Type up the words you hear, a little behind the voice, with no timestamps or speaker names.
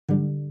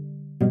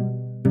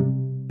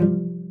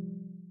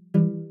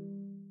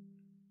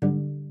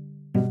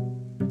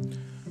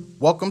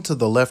Welcome to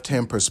the Left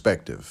Hand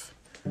Perspective.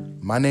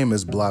 My name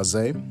is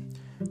Blase,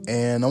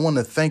 and I want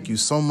to thank you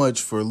so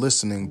much for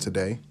listening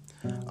today.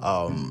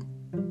 I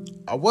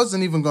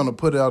wasn't even going to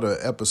put out an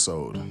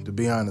episode, to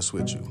be honest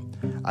with you.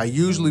 I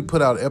usually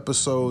put out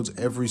episodes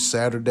every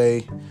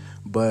Saturday,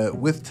 but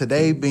with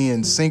today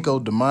being Cinco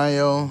de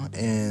Mayo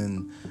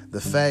and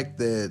the fact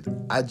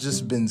that I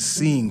just been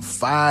seeing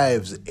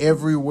fives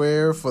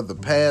everywhere for the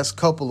past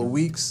couple of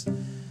weeks,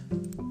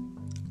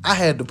 I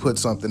had to put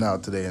something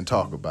out today and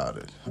talk about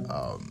it.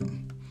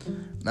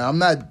 Now, I'm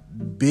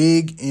not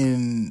big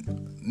in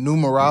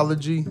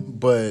numerology,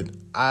 but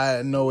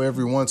I know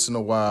every once in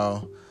a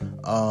while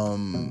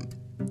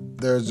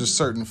there's just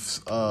certain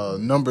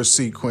number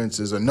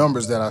sequences or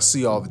numbers that I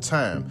see all the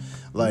time.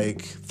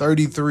 Like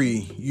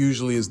 33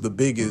 usually is the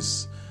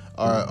biggest,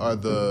 are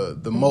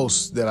the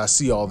most that I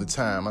see all the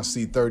time. I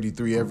see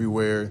 33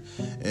 everywhere,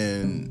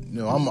 and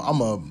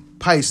I'm a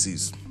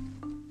Pisces,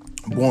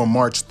 born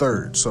March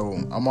 3rd, so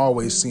I'm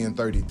always seeing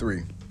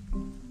 33.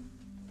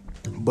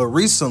 But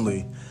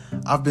recently,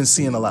 I've been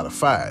seeing a lot of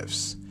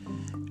fives,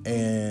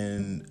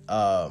 and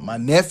my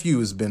nephew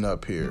has been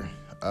up here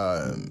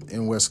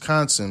in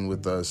Wisconsin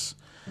with us.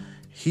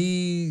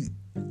 He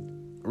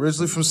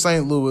originally from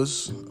St.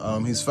 Louis.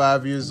 He's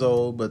 5 years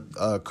old, but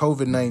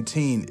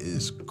COVID-19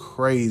 is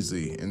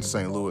crazy in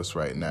St. Louis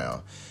right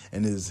now,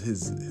 and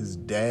his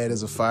dad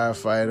is a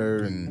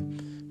firefighter,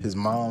 and his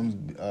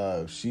mom,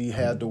 she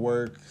had to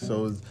work,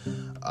 so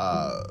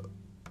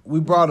we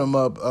brought him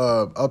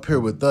up here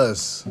with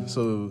us.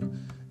 So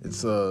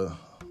it's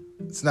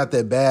not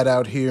that bad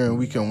out here, and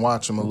we can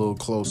watch him a little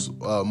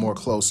more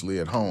closely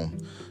at home.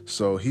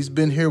 So he's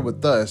been here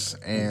with us,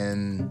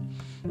 and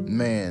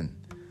man,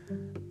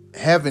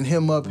 having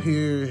him up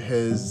here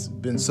has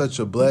been such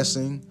a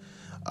blessing.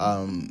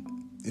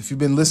 If you've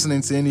been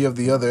listening to any of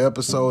the other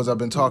episodes, I've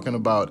been talking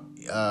about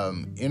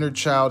inner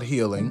child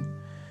healing.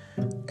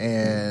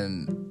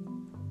 And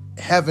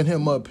having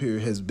him up here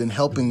has been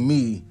helping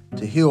me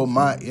to heal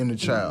my inner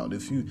child.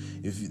 If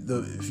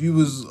you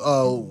was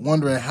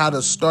wondering how to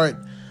start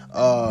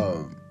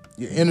your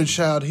inner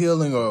child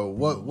healing, or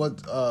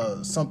what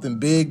something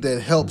big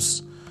that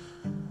helps,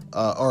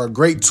 or a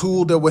great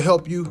tool that will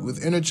help you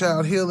with inner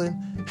child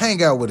healing,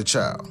 hang out with a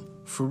child.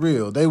 For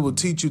real, they will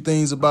teach you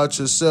things about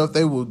yourself.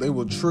 They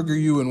will trigger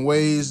you in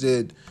ways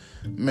that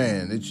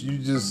you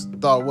just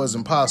thought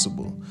wasn't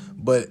possible.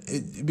 But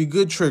it'd be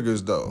good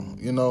triggers, though.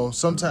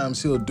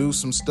 Sometimes he'll do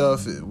some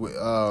stuff. He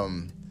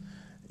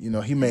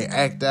may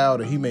act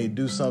out, or he may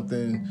do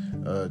something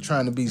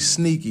trying to be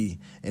sneaky,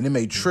 and it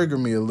may trigger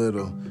me a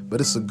little.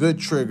 But it's a good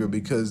trigger,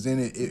 because then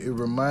it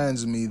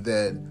reminds me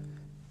that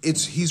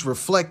he's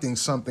reflecting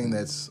something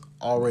that's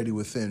already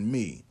within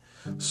me.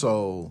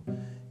 So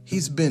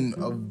he's been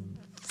a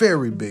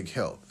very big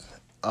help.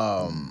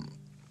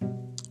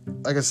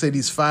 Like I said,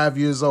 he's 5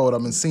 years old.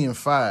 I've been seeing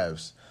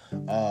fives.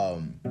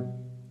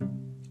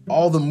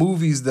 All the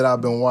movies that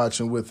I've been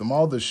watching with him,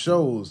 all the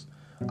shows,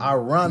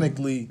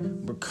 ironically,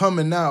 were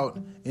coming out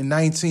in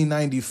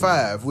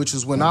 1995, which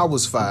is when I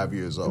was 5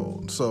 years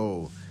old.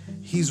 So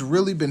he's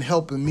really been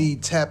helping me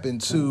tap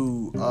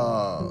into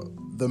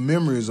the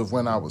memories of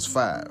when I was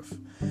 5.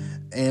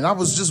 And I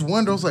was just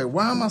wondering, I was like,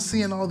 why am I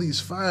seeing all these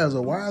fives?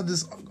 Or why is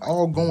this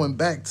all going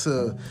back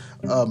to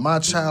my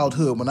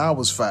childhood when I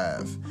was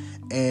 5?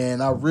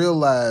 And I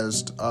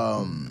realized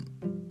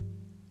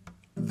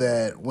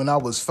that when I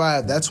was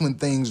 5, that's when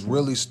things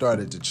really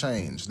started to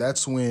change.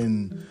 That's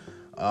when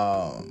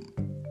the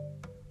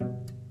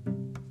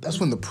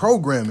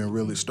programming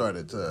really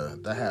started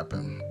to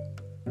happen.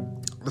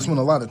 That's when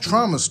a lot of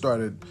trauma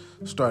started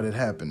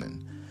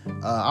happening.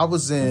 I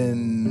was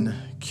in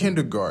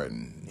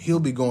kindergarten.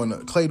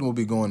 Clayton will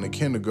be going to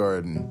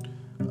kindergarten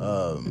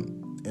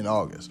in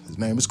August. His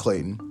name is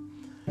Clayton.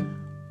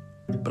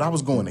 But I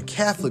was going to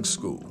Catholic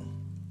school.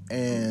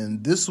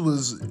 And this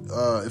was,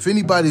 if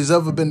anybody's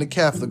ever been to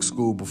Catholic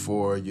school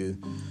before, you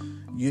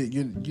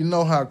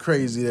know how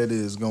crazy that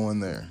is going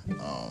there.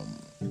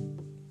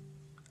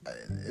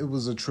 It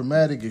was a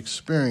traumatic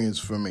experience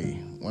for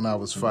me when I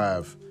was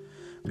 5,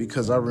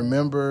 because I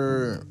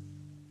remember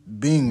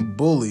being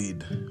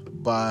bullied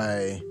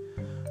by,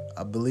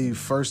 I believe,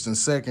 first and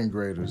second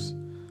graders.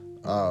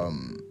 I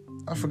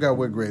forgot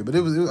what grade, but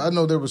I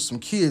know there were some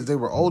kids. They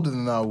were older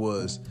than I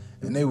was,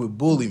 and they would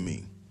bully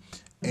me.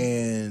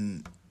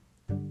 And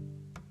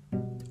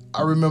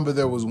I remember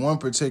there was one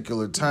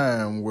particular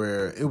time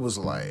where it was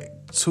like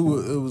I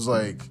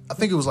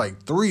think it was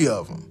like 3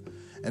 of them,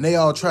 and they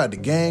all tried to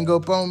gang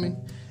up on me,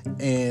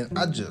 and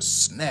I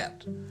just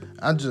snapped.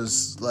 I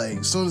just,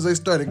 as soon as they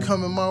started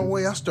coming my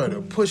way, I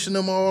started pushing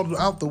them all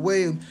out the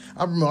way.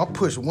 I remember I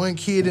pushed one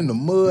kid in the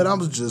mud. I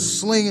was just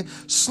slinging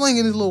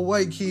these little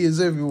white kids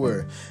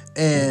everywhere.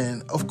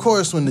 And of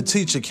course, when the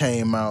teacher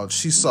came out,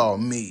 she saw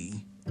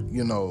me,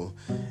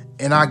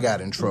 and I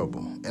got in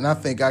trouble. And I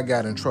think I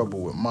got in trouble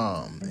with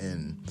Mom.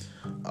 And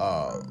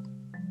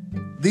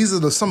these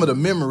are some of the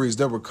memories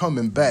that were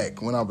coming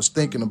back when I was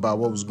thinking about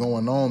what was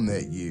going on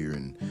that year.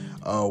 And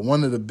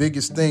one of the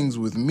biggest things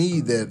with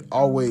me that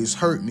always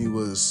hurt me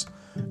was,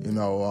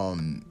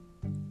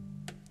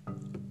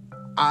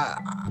 I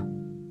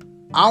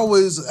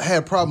always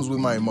had problems with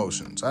my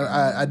emotions.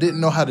 I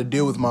didn't know how to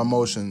deal with my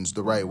emotions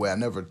the right way. I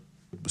never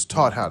was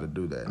taught how to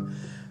do that.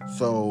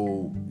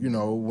 So,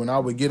 when I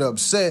would get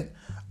upset,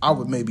 I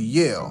would maybe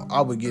yell.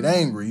 I would get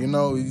angry.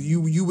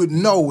 You would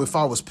know if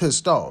I was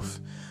pissed off.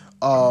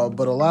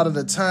 But a lot of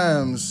the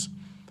times,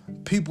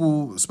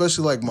 people,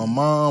 especially like my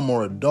mom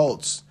or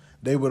adults,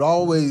 they would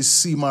always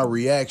see my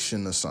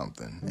reaction to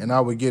something, and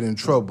I would get in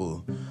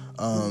trouble.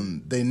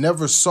 They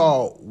never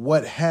saw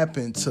what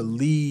happened to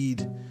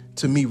lead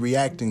to me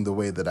reacting the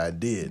way that I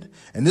did.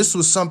 And this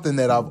was something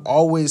that I've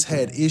always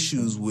had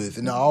issues with,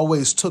 and I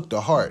always took to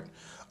heart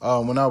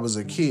when I was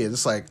a kid.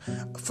 It's like,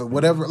 for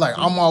whatever, like,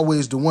 I'm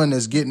always the one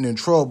that's getting in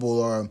trouble,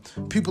 or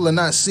people are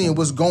not seeing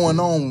what's going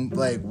on,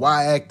 like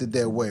why I acted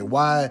that way,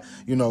 why,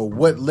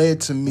 what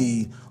led to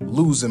me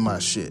losing my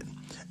shit.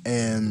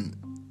 And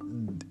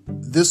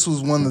this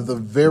was one of the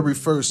very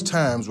first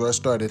times where I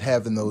started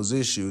having those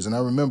issues. And I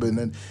remember,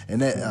 and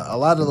that a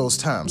lot of those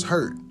times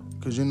hurt,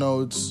 because,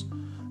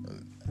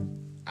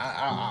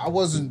 I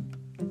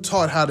wasn't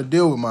taught how to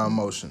deal with my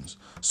emotions.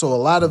 So a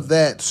lot of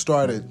that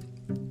started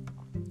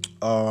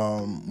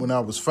when I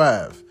was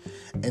 5.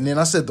 And then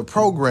I said the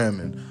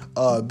programming,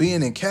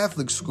 being in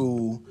Catholic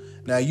school.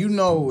 Now,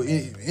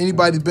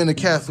 anybody been to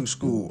Catholic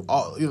school,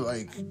 all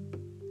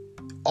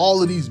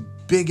of these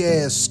big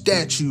ass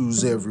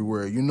statues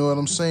everywhere. You know what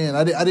I'm saying?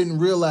 I didn't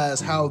realize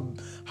how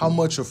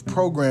much of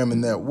programming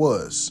that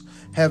was.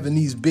 Having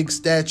these big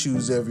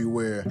statues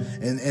everywhere,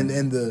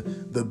 and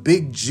the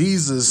big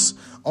Jesus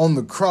on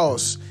the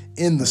cross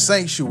in the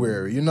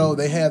sanctuary.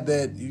 They have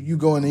that. You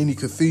go in any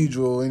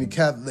cathedral, any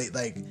Catholic,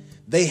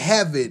 they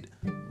have it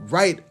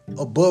right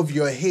above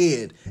your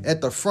head at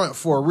the front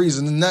for a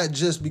reason, and not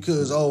just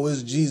because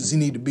it's Jesus, he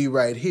need to be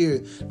right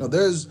here. No,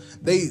 there's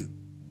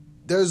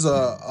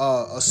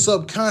a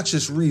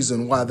subconscious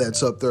reason why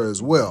that's up there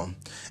as well.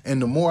 And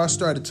the more I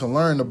started to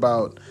learn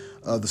about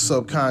the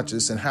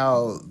subconscious and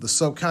how the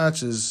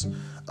subconscious,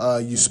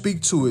 you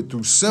speak to it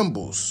through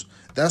symbols,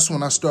 that's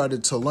when I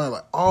started to learn,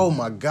 oh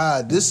my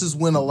God, this is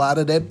when a lot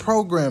of that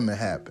programming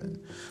happened.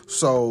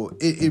 So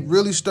it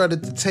really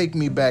started to take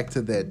me back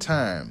to that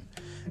time.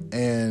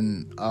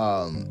 And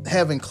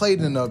having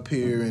Clayton up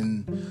here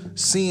and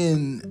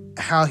seeing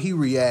how he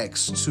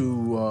reacts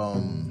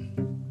to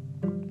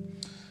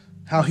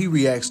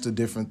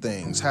different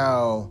things,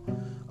 how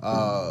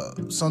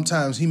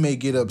sometimes he may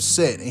get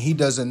upset and he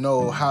doesn't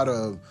know how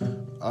to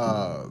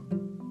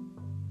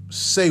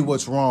say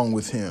what's wrong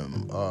with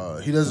him.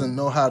 He doesn't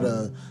know how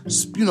to,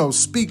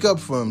 speak up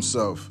for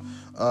himself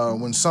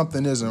when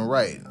something isn't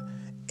right.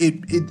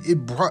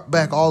 It brought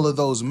back all of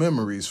those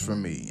memories for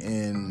me,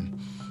 and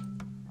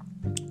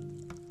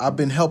I've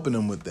been helping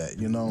him with that,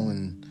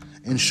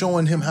 and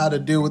showing him how to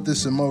deal with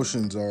his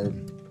emotions, or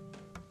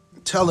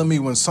telling me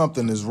when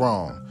something is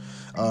wrong.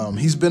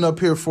 He's been up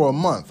here for a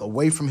month,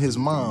 away from his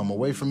mom,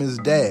 away from his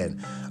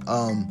dad.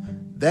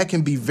 That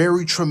can be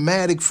very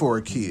traumatic for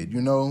a kid.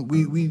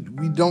 We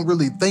don't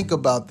really think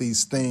about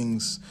these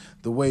things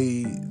the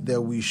way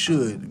that we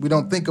should. We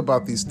don't think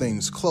about these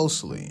things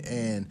closely.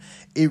 And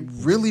it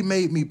really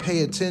made me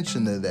pay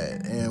attention to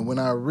that. And when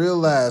I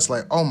realized,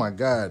 oh my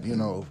God,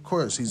 of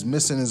course he's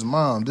missing his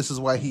mom. This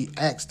is why he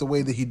acts the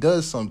way that he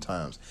does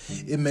sometimes.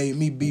 It made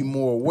me be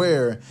more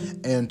aware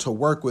and to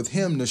work with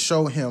him to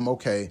show him,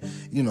 okay,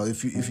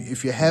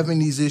 if you're having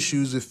these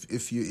issues,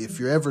 if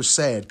you're ever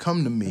sad,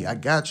 come to me. I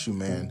got you,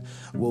 man.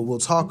 We'll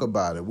talk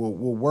about it. We'll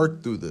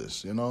work through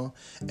this,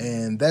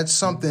 And that's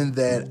something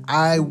that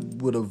I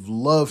would have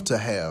loved to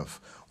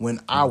have when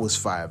I was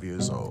 5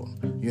 years old.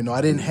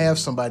 I didn't have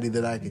somebody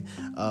that I could,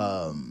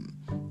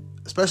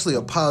 especially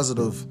a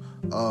positive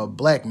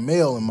black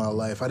male in my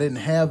life. I didn't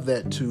have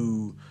that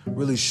to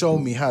really show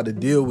me how to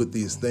deal with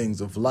these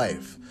things of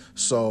life.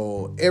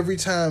 So every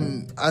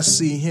time I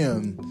see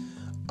him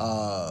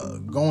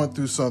going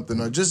through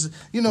something, or just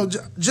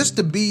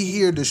to be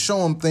here to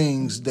show him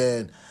things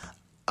that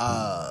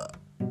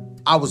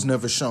I was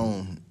never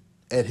shown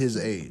at his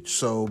age.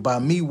 So by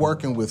me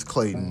working with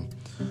Clayton,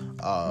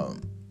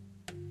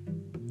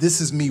 this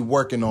is me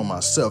working on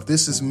myself.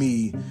 This is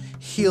me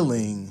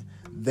healing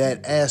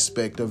that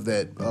aspect of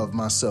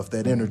myself,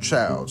 that inner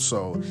child.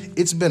 So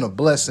it's been a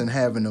blessing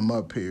having him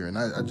up here, and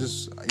I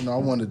just I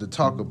wanted to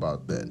talk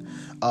about that.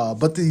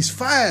 But these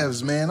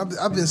 5s, man,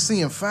 I've been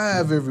seeing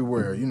 5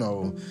 everywhere.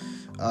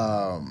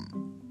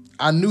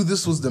 I knew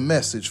this was the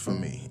message for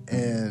me,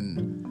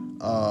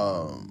 and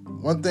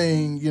one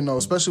thing,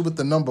 especially with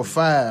the number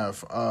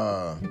 5,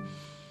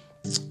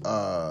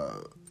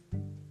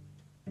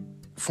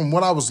 from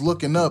what I was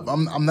looking up,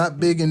 I'm not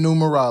big in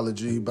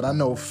numerology, but I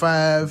know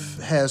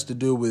 5 has to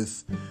do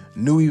with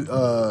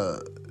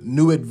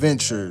new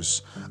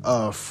adventures,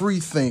 free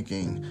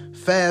thinking,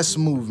 fast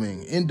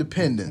moving,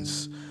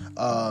 independence.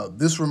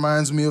 This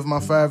reminds me of my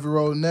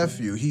 5-year-old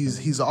nephew.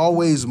 He's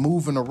always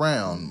moving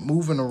around.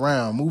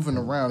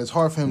 It's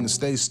hard for him to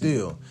stay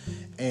still,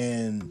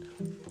 and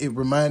it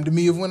reminded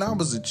me of when I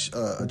was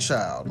a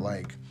child.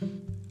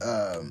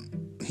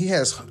 He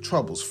has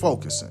troubles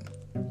focusing.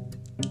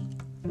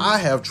 I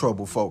have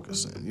trouble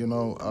focusing, you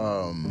know.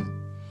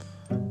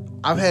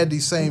 I've had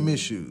these same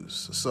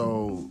issues.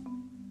 So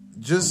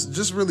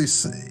just really,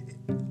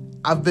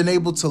 I've been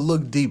able to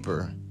look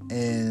deeper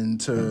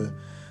and to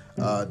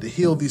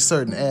heal these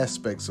certain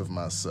aspects of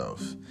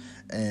myself.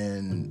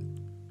 And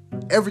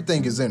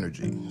everything is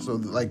energy. So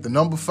like the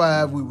number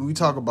 5, we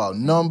talk about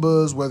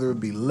numbers, whether it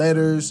be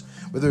letters,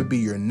 whether it be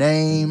your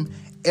name,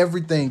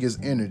 everything is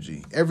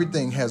energy.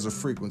 Everything has a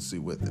frequency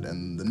with it.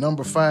 And the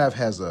number 5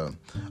 has a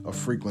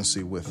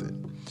frequency with it.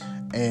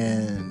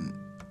 And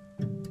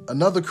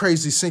another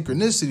crazy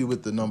synchronicity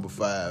with the number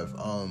 5,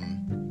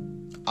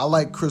 I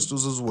like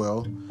crystals as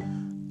well.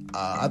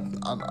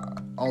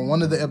 On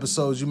one of the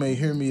episodes, you may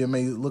hear me, it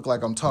may look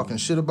like I'm talking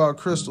shit about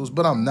crystals,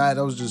 but I'm not.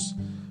 I was just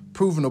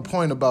proving a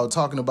point about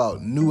talking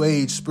about new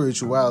age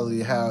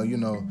spirituality, how, you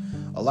know,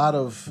 a lot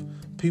of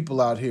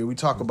people out here, we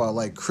talk about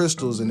like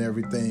crystals and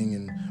everything,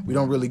 and we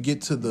don't really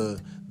get to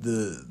the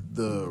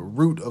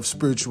root of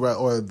spirituality,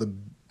 or the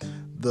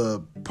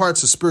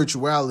parts of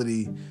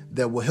spirituality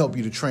that will help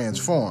you to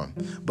transform.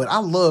 But I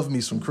love me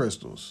some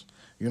crystals,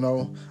 you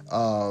know.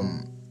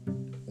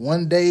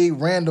 One day,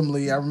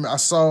 randomly, I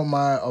saw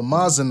my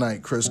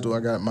Amazonite crystal.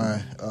 I got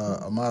my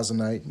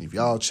Amazonite. If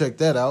y'all check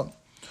that out,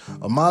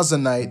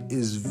 Amazonite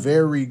is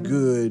very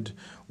good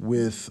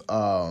with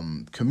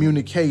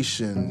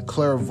communication,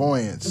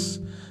 clairvoyance,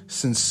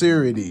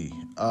 sincerity.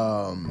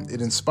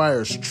 It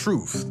inspires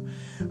truth.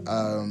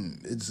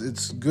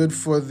 It's good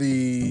for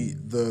the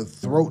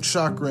throat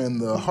chakra and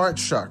the heart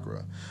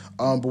chakra.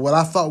 But what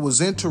I thought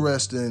was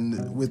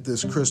interesting with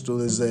this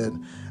crystal is that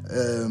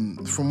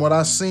from what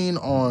I've seen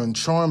on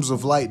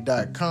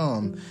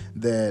charmsoflight.com,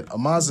 that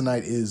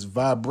Amazonite is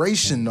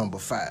vibration number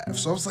 5.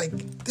 So I was like,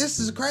 this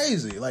is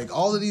crazy. Like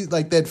all of these,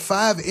 like that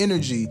 5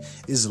 energy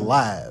is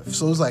live.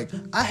 So it was like,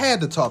 I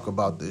had to talk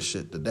about this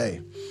shit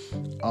today.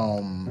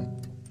 I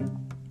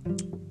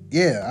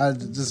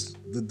just,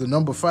 the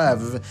number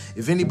 5,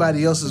 if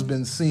anybody else has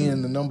been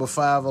seeing the number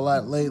 5 a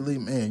lot lately,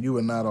 man, you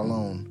are not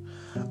alone.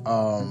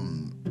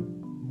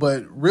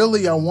 But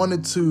really, I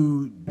wanted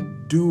to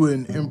do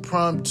an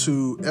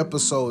impromptu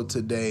episode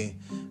today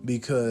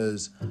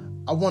because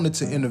I wanted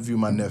to interview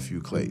my nephew,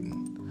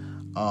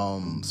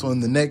 Clayton. So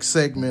in the next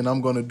segment,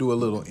 I'm going to do a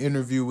little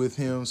interview with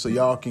him so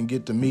y'all can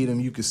get to meet him.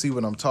 You can see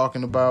what I'm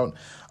talking about.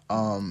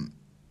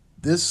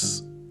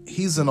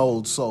 He's an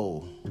old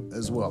soul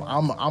as well.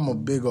 I'm a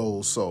big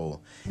old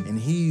soul, and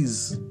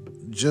he's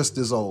just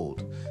as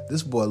old.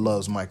 This boy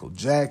loves Michael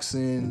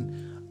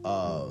Jackson.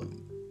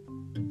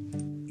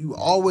 You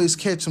always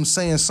catch him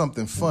saying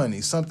something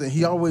funny,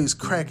 he always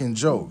cracking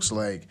jokes.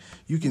 Like,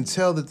 you can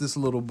tell that this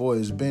little boy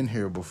has been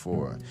here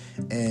before.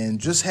 And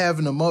just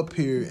having him up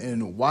here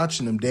and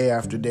watching him day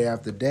after day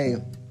after day,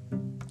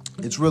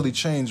 it's really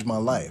changed my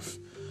life,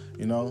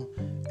 you know?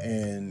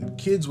 And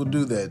kids will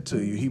do that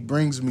to you. He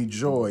brings me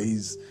joy.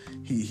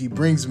 He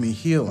brings me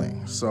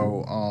healing.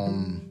 So,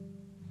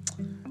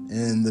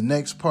 in the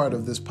next part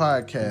of this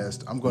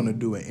podcast, I'm going to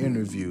do an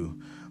interview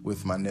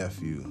with my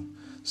nephew.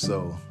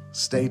 So,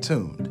 stay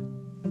tuned.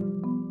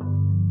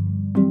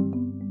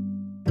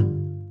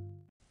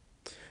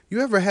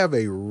 You ever have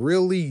a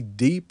really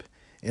deep,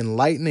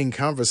 enlightening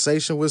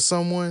conversation with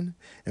someone,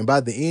 and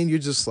by the end you're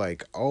just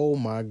like, oh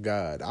my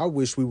God, I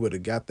wish we would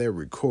have got that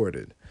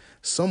recorded.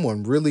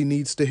 Someone really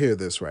needs to hear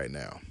this right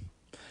now.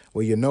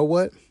 Well, you know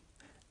what?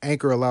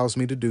 Anchor allows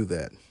me to do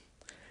that.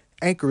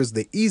 Anchor is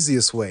the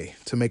easiest way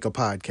to make a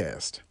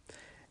podcast.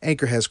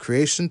 Anchor has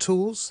creation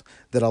tools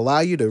that allow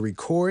you to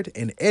record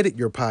and edit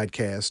your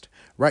podcast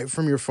right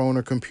from your phone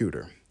or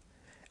computer.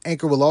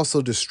 Anchor will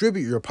also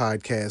distribute your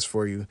podcast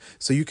for you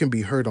so you can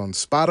be heard on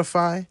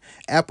Spotify,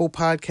 Apple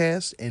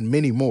Podcasts, and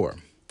many more.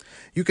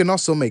 You can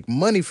also make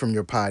money from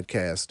your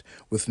podcast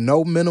with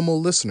no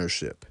minimal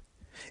listenership.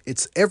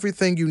 It's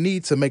everything you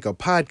need to make a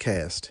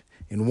podcast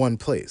in one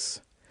place.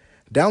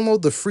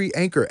 Download the free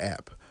Anchor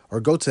app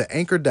or go to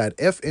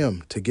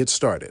anchor.fm to get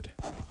started.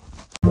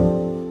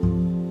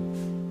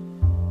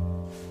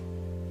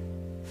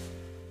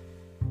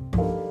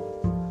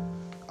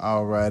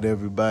 All right,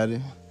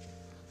 everybody.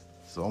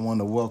 So I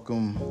want to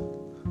welcome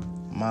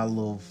my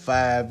little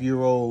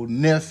 5-year-old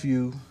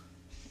nephew,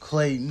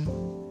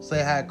 Clayton.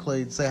 Say hi,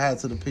 Clayton. Say hi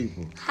to the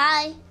people.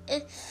 Hi.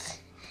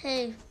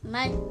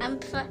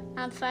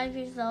 I'm 5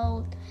 years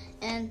old,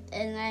 and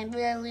I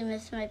really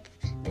miss my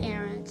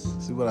parents.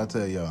 See what I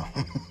tell y'all.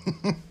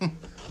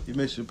 You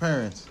miss your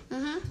parents.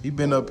 Mm-hmm. You've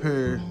been up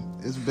here.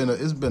 It's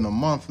been a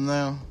month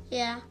now.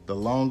 Yeah. The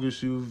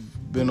longest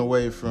you've been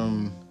away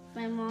from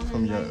my mom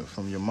from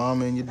your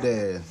mom and your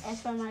dad. And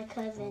from my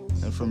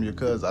cousins. And from your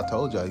cousins. I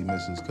told y'all you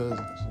miss his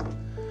cousins.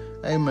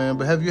 Hey man,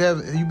 but have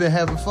you been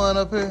having fun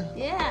up here?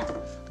 Yeah.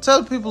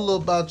 Tell people a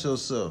little about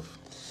yourself.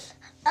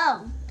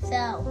 Oh,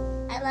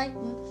 so I like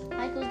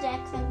Michael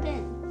Jackson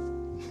Ben.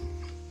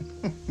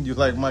 You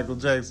like Michael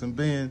Jackson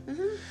Ben?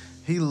 Mm-hmm.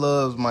 He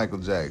loves Michael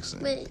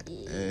Jackson. Wait,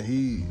 and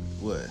he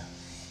what?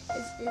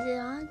 Is it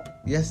on?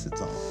 Yes,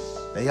 it's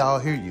on. They all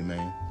hear you,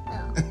 man.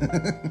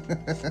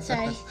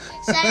 Sorry.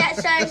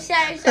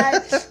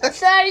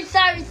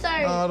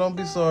 Sorry. No, don't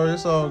be sorry.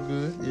 It's all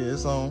good. Yeah,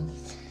 it's on.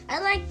 I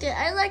like the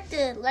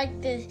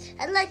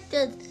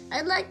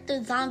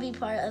zombie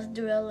part of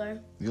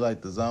Thriller. You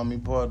like the zombie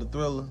part of the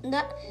Thriller?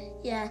 Not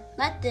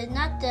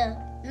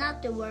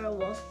the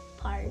werewolf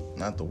part.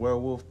 Not the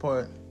werewolf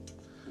part.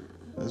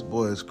 This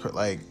boy is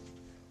like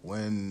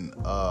when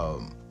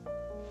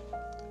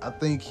I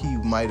think he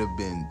might have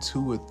been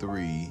 2 or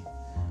 3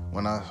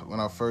 when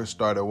I first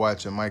started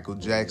watching Michael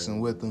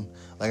Jackson with him.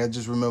 Like I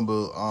just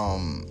remember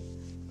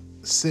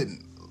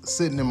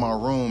sitting in my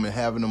room and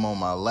having him on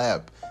my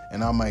lap,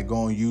 and I might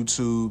go on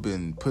YouTube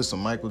and put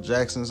some Michael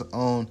Jackson's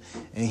on,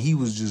 and he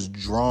was just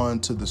drawn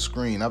to the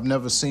screen. I've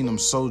never seen him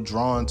so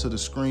drawn to the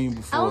screen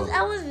before.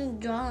 I wasn't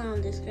drawn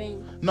on the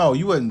screen. No,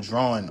 you wasn't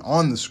drawn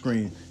on the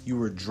screen. You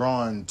were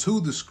drawn to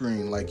the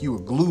screen, like you were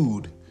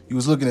glued. You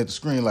was looking at the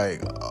screen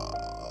like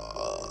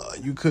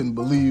you couldn't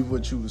believe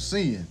what you were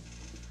seeing.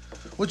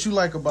 What you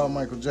like about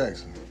Michael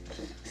Jackson?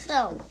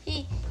 So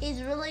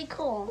he's really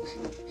cool.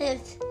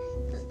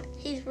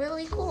 He's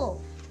really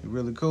cool. You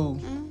really cool?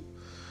 Mm-hmm.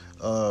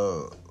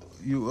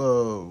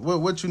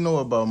 What you know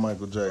about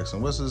Michael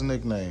Jackson? What's his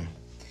nickname?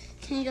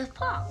 King of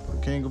Pop.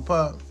 King of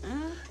Pop.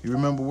 Mm-hmm. You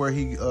remember where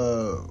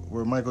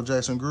Michael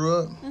Jackson grew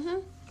up? Mm-hmm.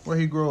 Where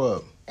he grew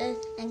up?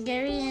 In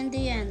Gary,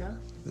 Indiana.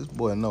 This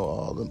boy know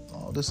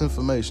all this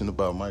information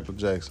about Michael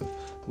Jackson.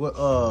 What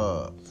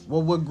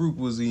group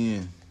was he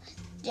in?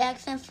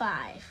 Jackson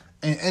 5.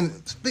 And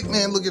big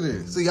man, look at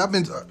this. See, I've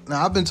been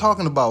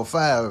talking about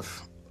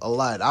 5 a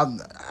lot.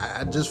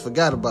 I just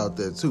forgot about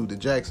that too, the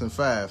Jackson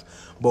 5.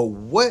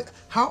 But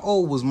how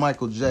old was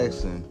Michael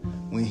Jackson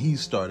when he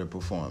started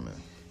performing?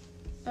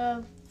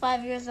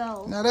 5 years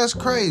old. Now that's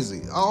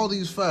crazy. All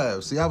these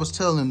 5. See, I was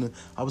telling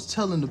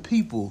the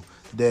people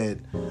that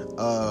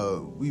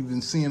we've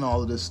been seeing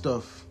all of this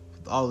stuff,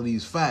 all of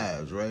these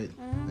 5s, right?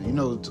 Mm-hmm. You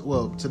know,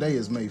 today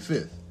is May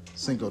 5th,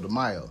 Cinco de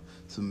Mayo.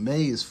 So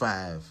May is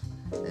 5.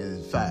 And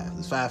it's 5.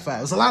 It's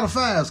 5. It's a lot of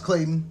 5s,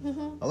 Clayton.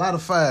 Mm-hmm. A lot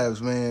of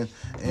 5s, man.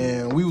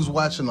 And we was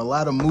watching a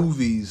lot of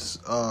movies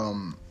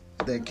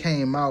that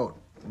came out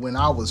when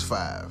I was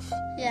 5.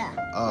 Yeah.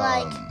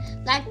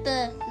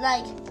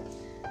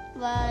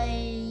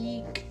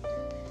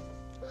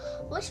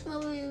 Which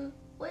movie?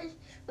 What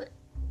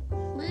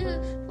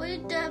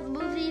did that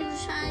movie you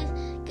was trying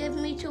to get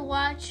me to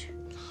watch?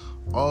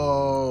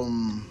 I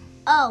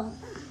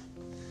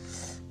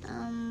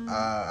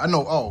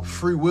know. Oh,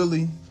 Free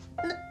Willy.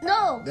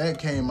 No. That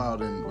came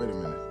out in. Wait a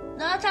minute.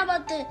 No, I'm talking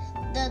about the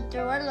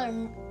Thriller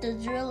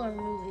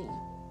movie.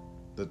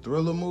 The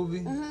Thriller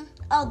movie? Mm-hmm.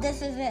 Oh,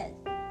 This Is It.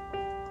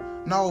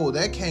 No,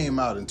 that came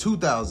out in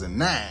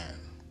 2009.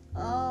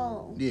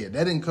 Oh. Yeah,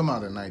 that didn't come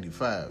out in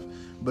 95.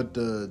 But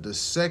the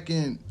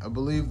second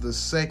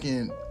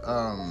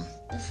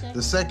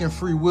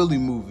Free Willy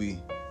movie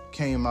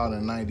came out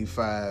in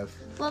 95.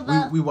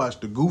 We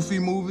watched the Goofy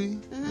movie.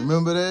 Mm-hmm.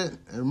 Remember that?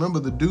 And remember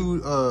the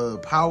dude,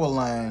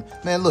 Powerline?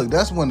 Man, look,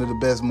 that's one of the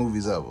best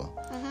movies ever.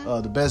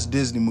 Mm-hmm. The best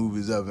Disney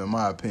movies ever, in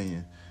my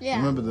opinion. Yeah.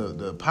 Remember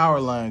the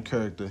Powerline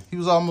character? He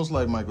was almost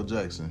like Michael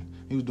Jackson.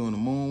 He was doing the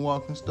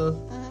moonwalk and stuff.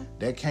 Mm-hmm.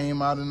 That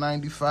came out in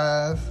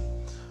 95.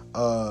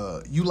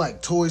 You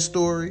like Toy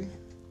Story?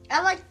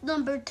 I like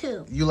number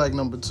 2. You like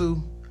number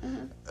 2?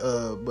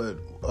 Mm-hmm. But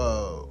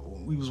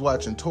we was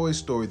watching Toy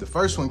Story. The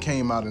first one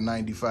came out in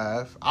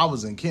 95. I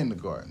was in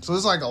kindergarten. So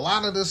it's like a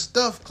lot of this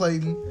stuff,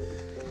 Clayton,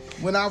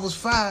 when I was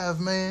 5,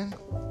 man.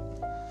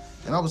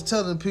 And I was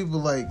telling people,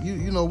 like,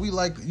 you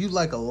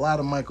like a lot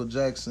of Michael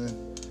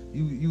Jackson.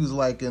 You was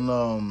like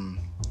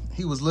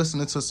he was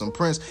listening to some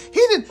Prince.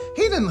 He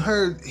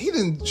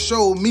didn't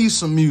show me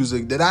some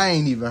music that I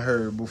ain't even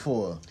heard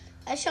before.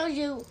 I showed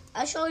you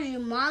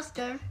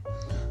Monster.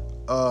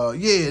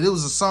 Yeah, there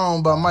was a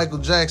song by Michael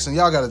Jackson.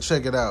 Y'all gotta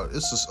check it out.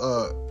 It's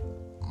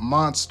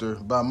Monster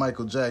by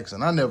Michael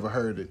Jackson. I never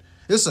heard it.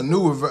 It's a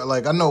newer,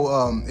 like I know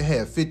it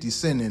had 50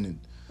 Cent in it.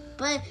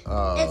 But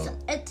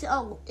it's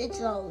old. It's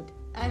old.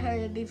 I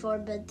heard it before,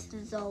 but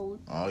it's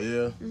old. Oh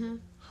yeah. Mm-hmm.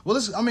 Well,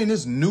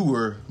 it's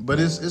newer, but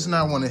it's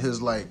not one of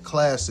his like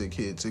classic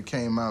hits. It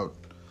came out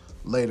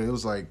later. It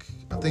was like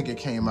I think it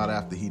came out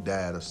after he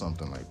died or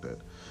something like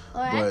that.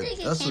 Or I think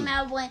it came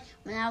out when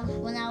I was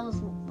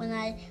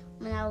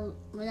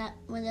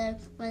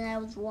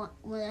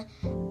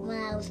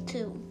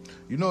 2.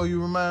 You know, you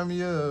remind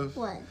me of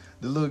what?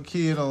 The little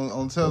kid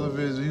on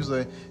television. He was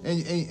like,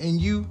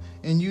 and you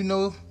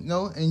know,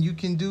 and you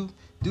can do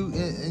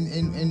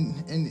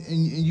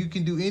and you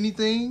can do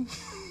anything.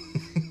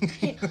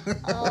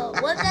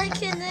 What's that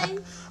kid's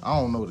name? I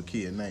don't know what the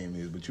kid's name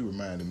is, but you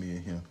reminded me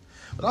of him.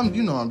 But I'm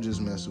just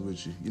messing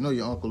with you. You know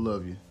your uncle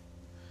love you.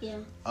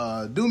 Yeah.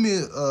 Do me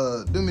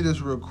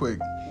this real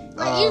quick.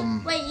 Do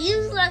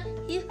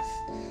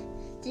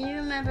you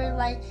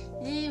remember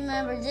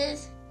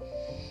this?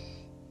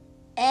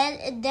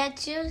 And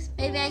that's yours?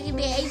 Maybe I can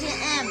be Agent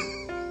M.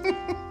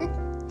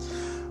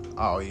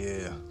 Oh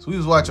yeah. So we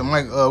was watching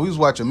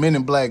Men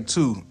in Black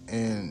 2,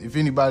 and if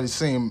anybody's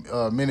seen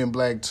Men in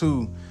Black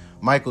 2,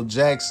 Michael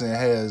Jackson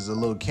has a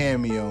little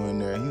cameo in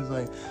there. He was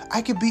like,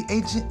 I could be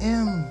Agent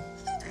M.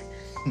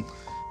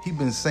 He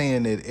been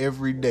saying it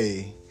every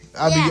day.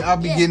 I'll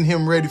be getting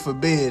him ready for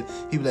bed.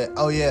 He be like,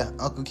 oh yeah,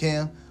 Uncle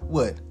Cam,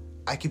 what?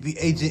 I could be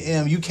Agent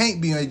M. You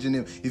can't be Agent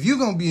M. If you're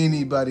gonna be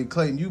anybody,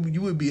 Clayton,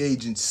 you would be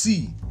Agent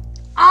C.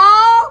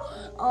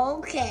 Oh,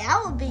 okay.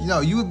 I would be.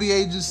 No, you would be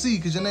Agent C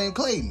because your name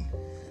Clayton.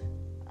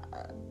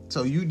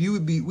 So we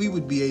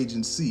would be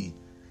Agent C.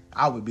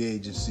 I would be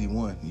Agent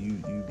C1.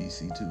 You be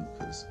C2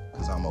 because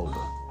I'm older.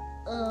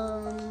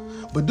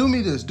 But do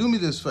me this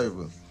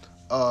favor.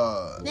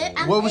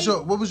 What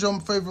was your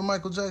favorite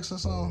Michael Jackson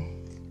song?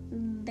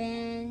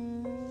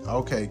 Ben.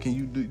 Okay, can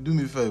you do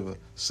me a favor?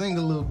 Sing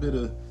a little bit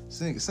of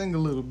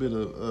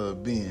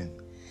Ben.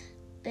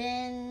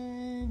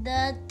 Ben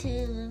the two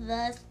of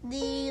us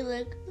need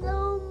look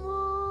no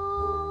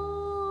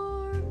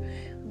more.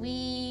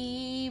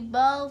 We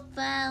both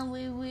found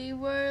what we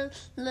were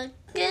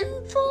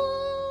looking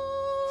for.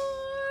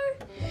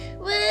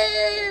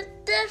 With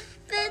the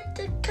fit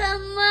to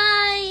come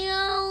my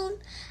own,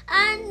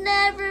 I'll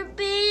never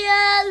be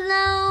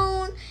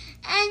alone.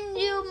 And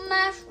you,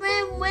 my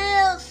friend,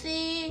 will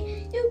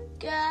see you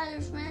got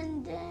a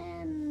friend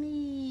in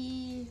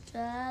me.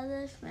 Got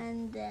a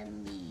friend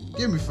in me.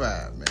 Give me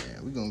 5, man.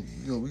 We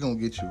gonna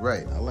get you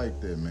right. I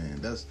like that,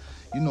 man. That's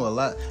a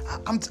lot.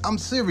 I'm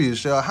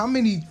serious, y'all. How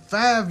many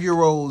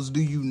 5-year-olds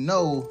do you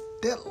know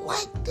that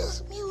like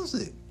this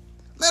music?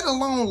 Let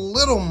alone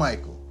little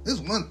Michael. This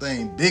one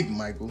thing, big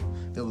Michael,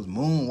 that was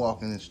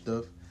moonwalking and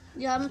stuff.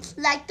 Yeah, I'm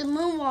like the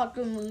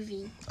Moonwalker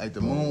movie. Like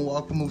the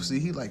Moonwalker movie. See,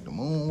 he like the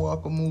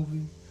Moonwalker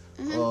movie.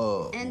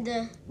 Mm-hmm. And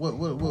what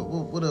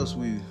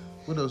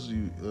else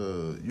you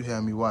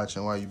had me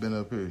watching while you been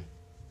up here?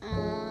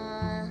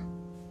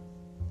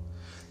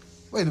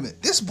 Wait a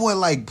minute. This boy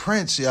like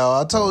Prince, y'all.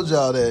 I told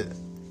y'all that.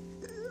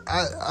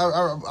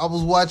 I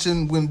was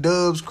watching When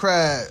Doves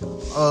Cried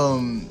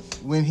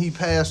when he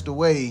passed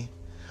away,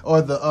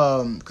 or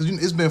because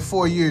it's been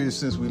 4 years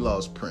since we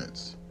lost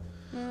Prince.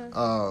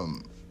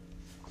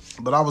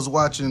 But I was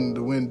watching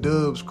the When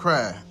Doves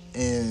Cry,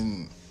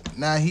 and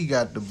now he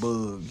got the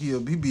bug. He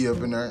be up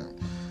in there.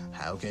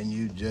 How can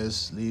you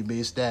just leave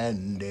me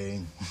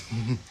standing?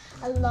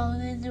 Alone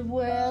in the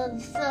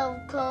world, so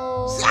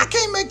cold. See, I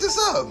can't make this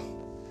up.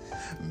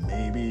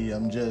 Maybe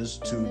I'm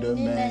just too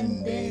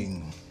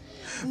demanding.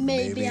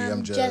 Maybe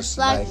I'm just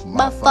like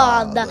my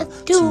father,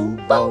 too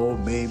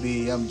bold.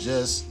 Maybe I'm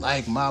just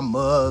like my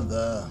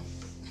mother.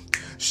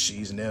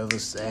 She's never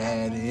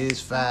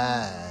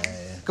satisfied.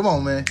 Come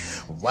on, man.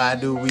 Why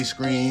do we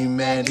scream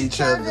at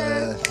each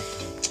other?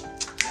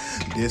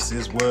 This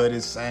is what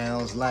it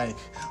sounds like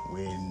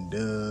when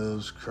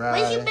doves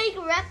cry. We can make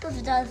a rap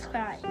of doves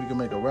cry. We can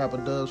make a rap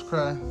of doves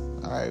cry.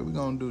 All right, we're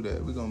gonna do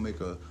that. We're gonna make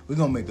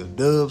a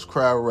doves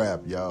cry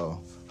rap,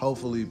 y'all.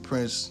 Hopefully,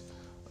 Prince,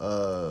 he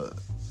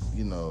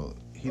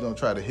don't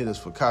try to hit us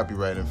for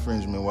copyright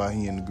infringement while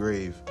he in the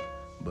grave.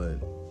 But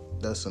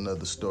that's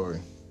another story.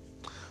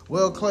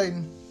 Well,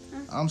 Clayton,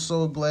 I'm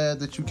so glad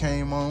that you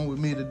came on with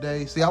me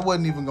today. See, I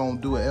wasn't even going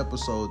to do an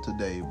episode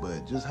today,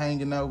 but just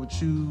hanging out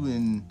with you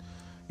and,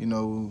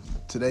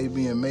 today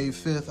being May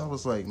 5th, I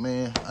was like,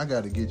 man, I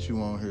got to get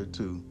you on here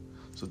too.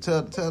 So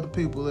tell the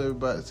people,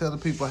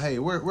 hey,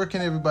 where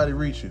can everybody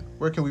reach you?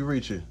 Where can we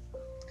reach you?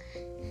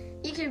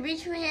 You can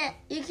reach me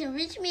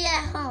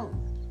at home.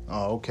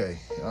 Oh, okay.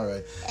 All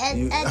right. At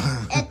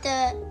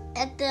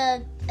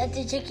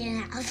the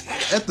chicken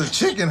house. At the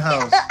chicken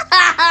house.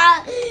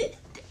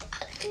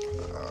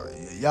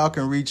 Y'all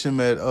can reach him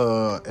at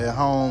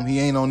home. He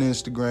ain't on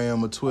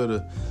Instagram or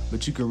Twitter,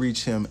 but you can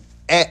reach him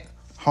at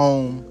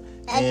home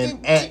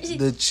and at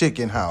the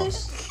chicken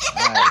house.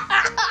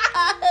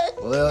 Right.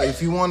 Well,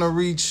 if you want to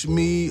reach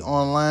me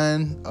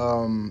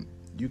online,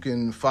 you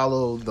can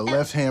follow the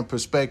Left Hand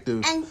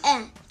Perspective.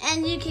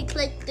 And you can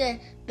click the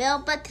bell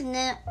button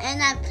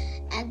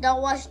and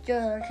don't watch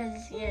Thriller because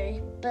it's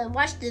scary, but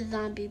watch the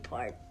zombie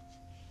part.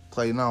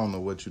 Clayton, I don't know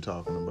what you're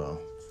talking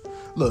about.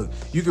 Look,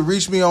 you can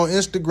reach me on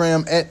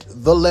Instagram at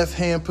The Left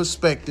Hand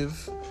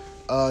Perspective.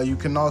 You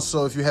can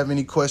also, if you have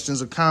any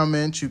questions or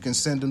comments, you can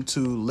send them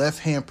to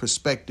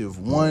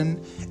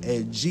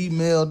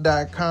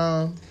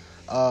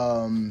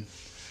lefthandperspective1@gmail.com.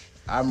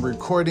 I'm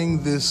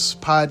recording this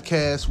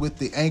podcast with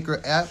the Anchor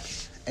app.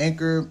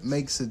 Anchor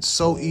makes it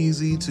so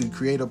easy to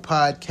create a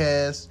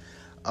podcast.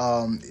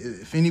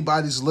 If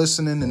anybody's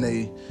listening and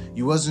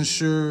you wasn't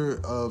sure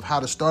of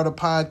how to start a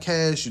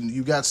podcast,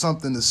 you got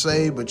something to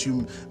say, but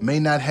you may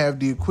not have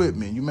the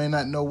equipment. You may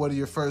not know what are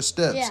your first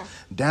steps. Yeah.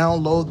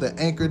 Download the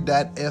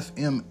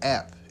Anchor.fm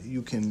app.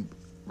 You can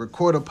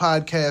record a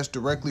podcast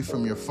directly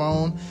from your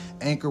phone.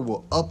 Anchor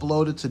will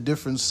upload it to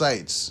different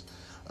sites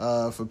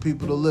for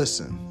people to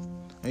listen.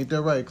 Ain't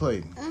that right,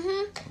 Clayton?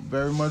 Mm-hmm.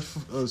 Very much,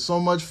 so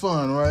much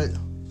fun, right?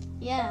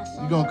 Yeah.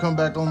 You gonna come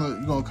back on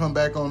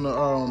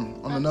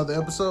another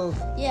episode?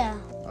 Yeah.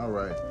 All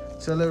right.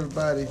 Tell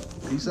everybody.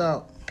 Peace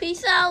out.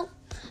 Peace out.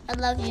 I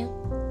love you.